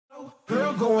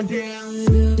Girl going down.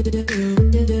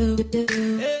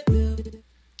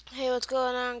 Hey, what's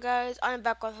going on, guys? I'm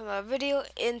back with another video,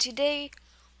 and today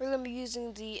we're gonna be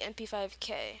using the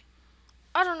MP5K.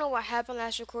 I don't know what happened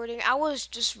last recording. I was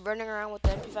just running around with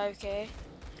the MP5K,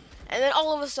 and then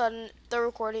all of a sudden the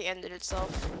recording ended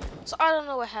itself. So I don't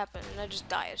know what happened, and I just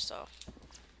died. So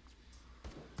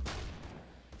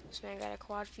this man got a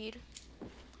quad feed.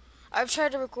 I've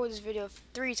tried to record this video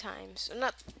 3 times,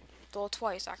 not well,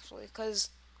 twice actually,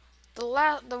 because the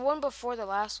one before the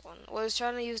last one was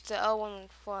trying to use the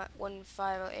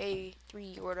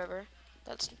L15A3 or whatever.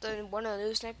 That's one of the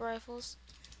new sniper rifles,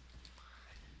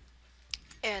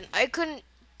 and I couldn't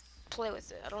play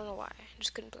with it. I don't know why. I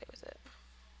just couldn't play with it.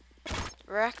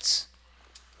 Wrecked.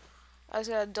 I just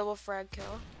got a double frag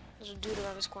kill. There's a dude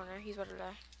around this corner. He's about to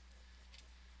die.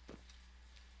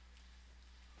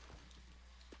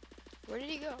 Where did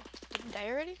he go? Did he die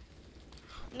already?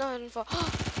 No, I didn't fall.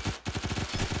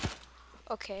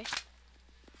 Okay.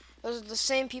 Those are the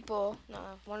same people.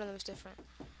 No, one of them is different.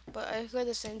 But I heard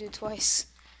the same dude twice.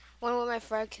 One with my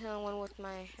frag kill and one with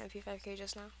my MP5K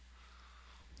just now.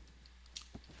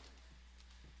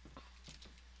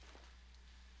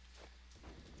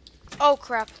 Oh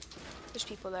crap. There's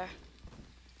people there.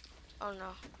 Oh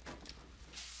no.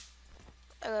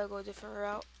 I gotta go a different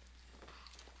route.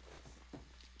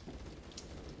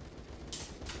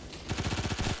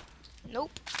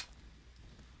 Nope.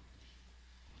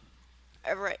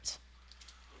 Alright.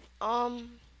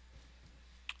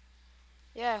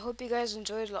 Yeah, I hope you guys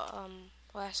enjoyed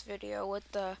last video with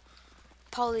the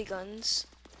polyguns.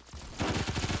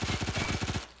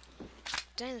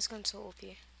 Dang, this gun's so OP.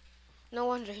 No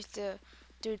wonder the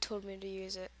dude told me to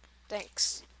use it.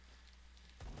 Thanks.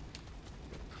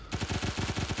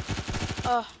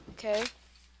 Oh, okay.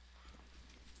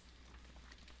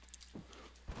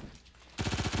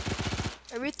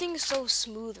 Everything's so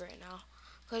smooth right now,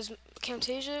 because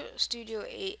Camtasia Studio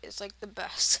 8 is like the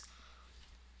best.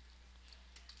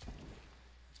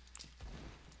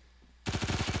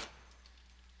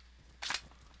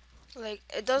 Like,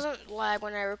 it doesn't lag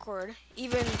when I record,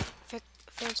 even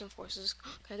Phantom Forces.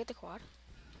 Can I get the quad?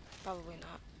 Probably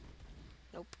not.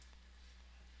 Nope.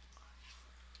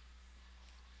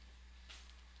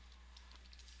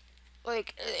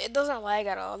 Like, it doesn't lag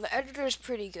at all. The editor is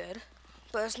pretty good,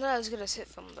 but it's not as good as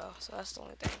HitFilm though, so that's the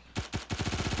only thing.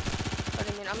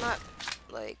 But I mean, I'm not,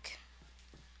 like,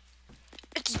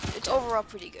 it's overall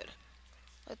pretty good.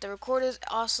 Like, the record is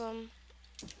awesome,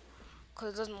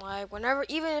 because it doesn't lag whenever,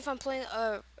 even if I'm playing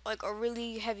a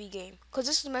really heavy game, because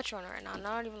this is Metro right now,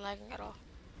 not even lagging at all.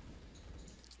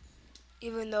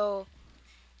 Even though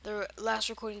the last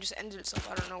recording just ended itself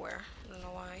out of nowhere. I don't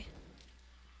know why.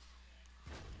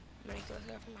 I'm gonna go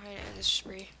there from behind and end this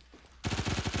spree.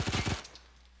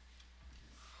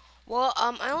 Well,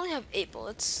 I only have 8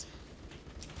 bullets.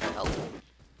 Oh,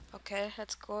 okay,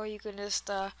 that's cool. You can just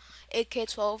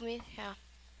AK-12 me. Yeah,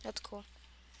 that's cool.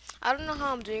 I don't know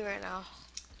how I'm doing right now,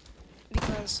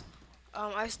 because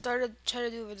I started trying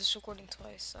to do this recording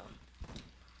twice, so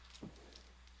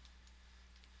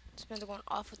this man's going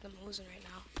off with the Mosin right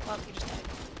now. Oh, he just died.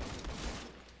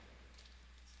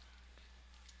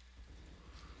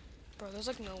 Bro, there's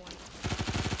like no one.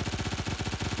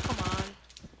 Come on,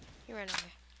 he ran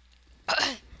away.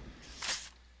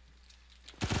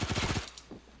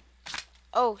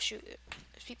 Oh shoot,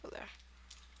 there's people there.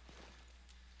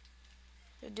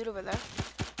 There's a dude over there.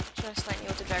 He's trying to snipe me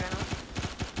with the dragon off.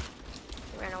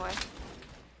 He ran away.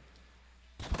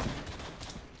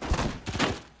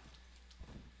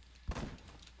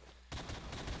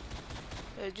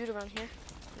 There's a dude around here.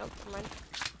 Nope, never mind.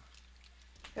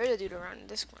 There's a dude around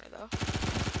this corner though.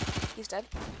 He's dead.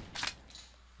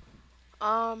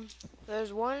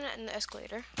 There's one in the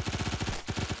escalator.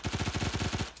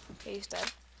 Okay, he's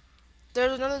dead.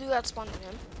 There's another dude that spawned in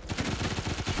him.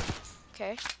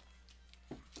 Okay.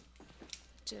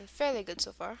 Doing fairly good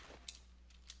so far.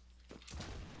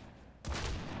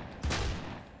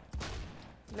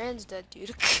 Man's dead,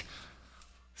 dude.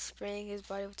 Spraying his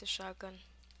body with a shotgun.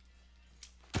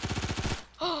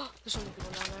 Oh, there's so many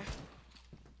people down there.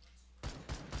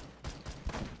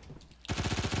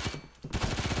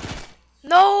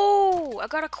 No! I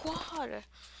got a quad.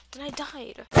 Then I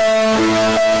died.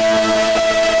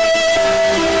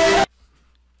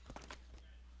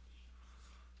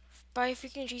 By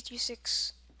freaking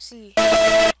G36C.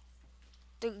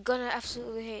 The gun I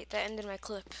absolutely hate that ended my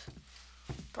clip.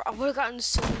 Bro, I would have gotten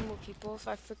so many more people if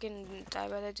I freaking didn't die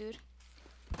by that dude.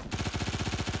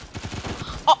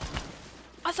 Oh!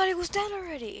 I thought he was dead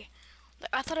already.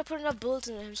 Like, I thought I put enough bullets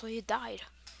in him so he died.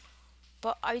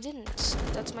 But I didn't.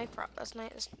 That's my problem.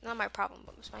 It's not my problem,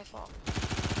 but it's my fault.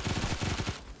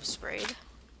 Sprayed.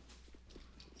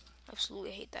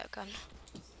 Absolutely hate that gun.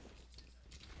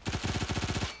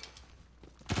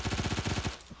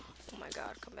 Oh my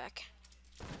god, come back.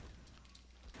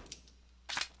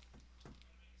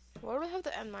 Why do I have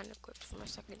the M9 equipped for my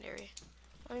secondary?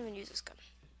 I don't even use this gun.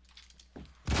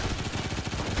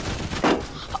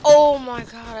 Oh my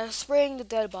god, I'm spraying the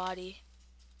dead body.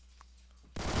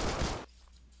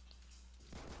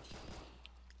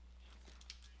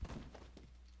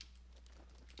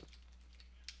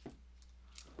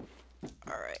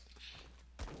 Alright.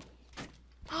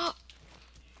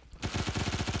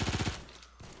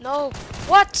 No!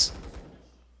 What?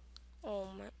 Oh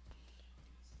my.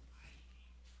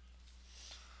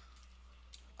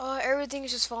 Everything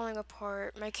is just falling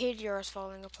apart. My KDR is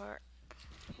falling apart.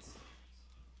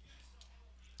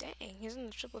 Dang, he's in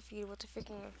the triple feed with the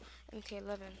freaking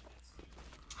MK11.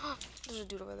 There's a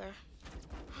dude over there.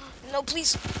 No,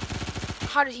 please!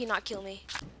 How did he not kill me?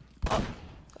 Oh,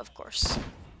 of course.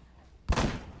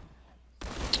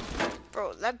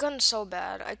 Bro, that gun's so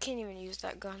bad. I can't even use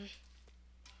that gun.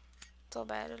 That's how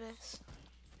bad it is.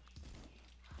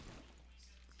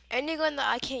 Any gun that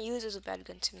I can't use is a bad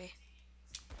gun to me.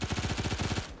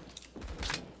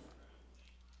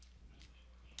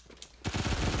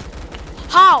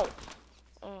 How?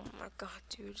 Oh my god,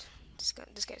 dude. This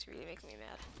guy's really making me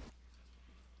mad.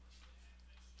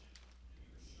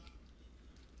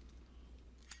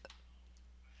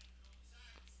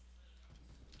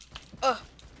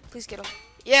 Please get him.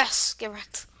 Yes! Get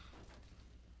wrecked.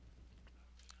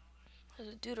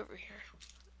 There's a dude over here.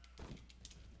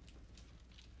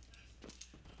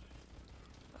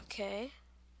 Okay.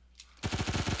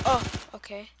 Oh,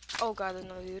 okay. Oh god, there's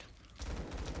another dude.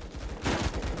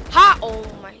 Ha! Oh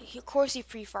my. Of course he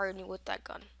pre-fired me with that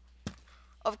gun.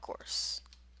 Of course.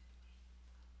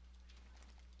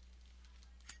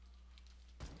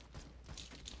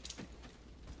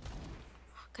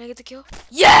 Can I get the kill?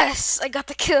 Yes! I got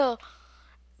the kill!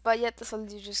 But yet this other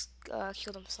dude just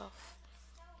killed himself.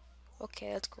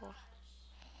 Okay, that's cool.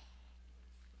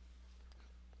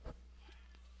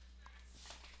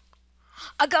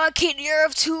 I got a KDR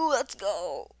of 2, let's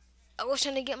go! I was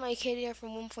trying to get my KDR from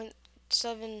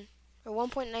 1.7 or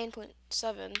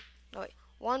 1.9.7. No wait,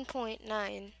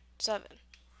 1.97.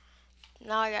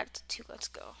 Now I got it to 2, let's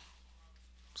go.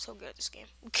 So good at this game.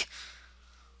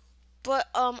 But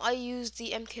I used the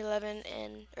MK11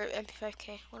 and or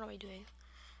MP5K. What am I doing?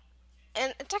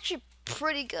 And it's actually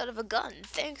pretty good of a gun.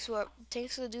 Thanks to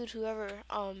the dude whoever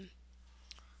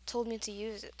told me to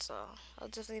use it. So I'll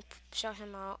definitely shout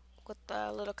him out with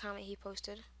the little comment he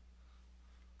posted.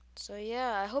 So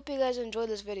yeah, I hope you guys enjoyed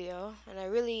this video, and I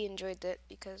really enjoyed it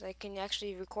because I can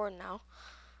actually record now,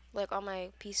 like on my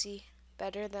PC,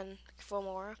 better than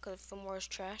Filmora, because Filmora is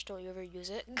trash. Don't you ever use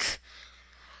it.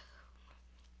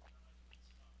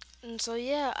 And so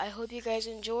yeah, I hope you guys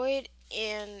enjoyed,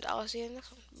 and I'll see you in the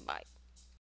next one. Bye.